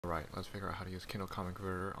Alright, let's figure out how to use Kindle Comic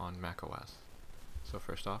Converter on macOS. So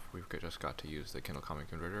first off, we've just got to use the Kindle Comic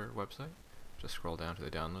Converter website. Just scroll down to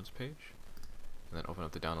the downloads page, and then open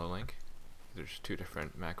up the download link. There's two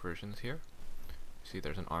different Mac versions here. You see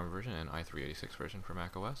there's an ARM version and i386 version for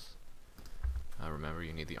macOS. Remember,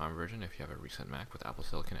 you need the ARM version if you have a recent Mac with Apple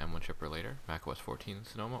Silicon M1 chip or later, macOS 14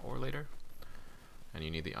 Sonoma or later. And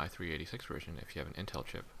you need the i386 version if you have an Intel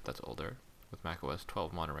chip that's older, with macOS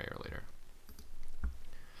 12 Monterey or later.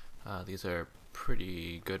 These are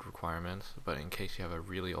pretty good requirements, but in case you have a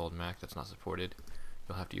really old Mac that's not supported,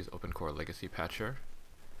 you'll have to use OpenCore Legacy Patcher.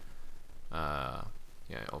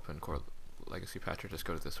 OpenCore Legacy Patcher, just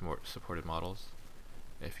go to the supported models.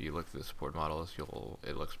 If you look at the support models,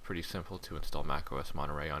 it looks pretty simple to install macOS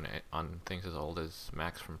Monterey on things as old as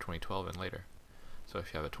Macs from 2012 and later. So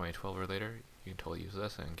if you have a 2012 or later, you can totally use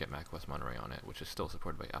this and get macOS Monterey on it, which is still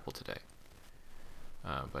supported by Apple today.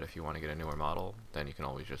 But if you want to get a newer model, then you can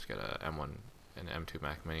always just get a M1 and M2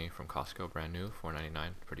 Mac Mini from Costco, brand new,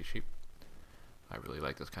 $4.99, pretty cheap. I really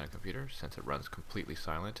like this kind of computer since it runs completely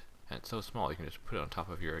silent, and it's so small you can just put it on top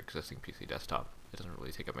of your existing PC desktop. It doesn't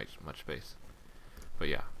really take up much space. But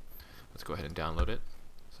yeah, let's go ahead and download it.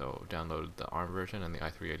 So download the ARM version and the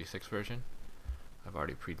i386 version. I've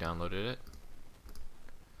already pre-downloaded it.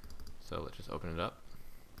 So let's just open it up.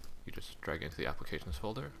 You just drag it into the applications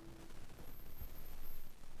folder.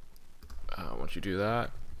 Once you do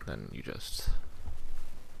that, then you just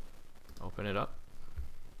open it up.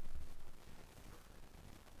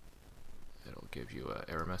 It'll give you an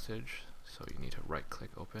error message, so you need to right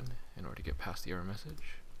click open in order to get past the error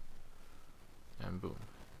message. And boom.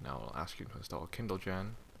 Now it'll ask you to install Kindle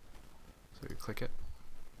Gen, so you click it.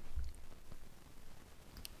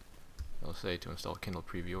 It'll say to install Kindle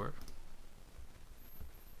Previewer.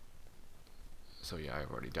 So yeah,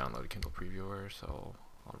 I've already downloaded Kindle Previewer, so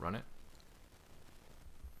I'll run it.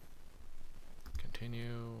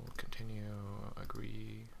 Continue,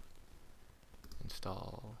 agree,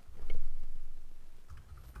 install.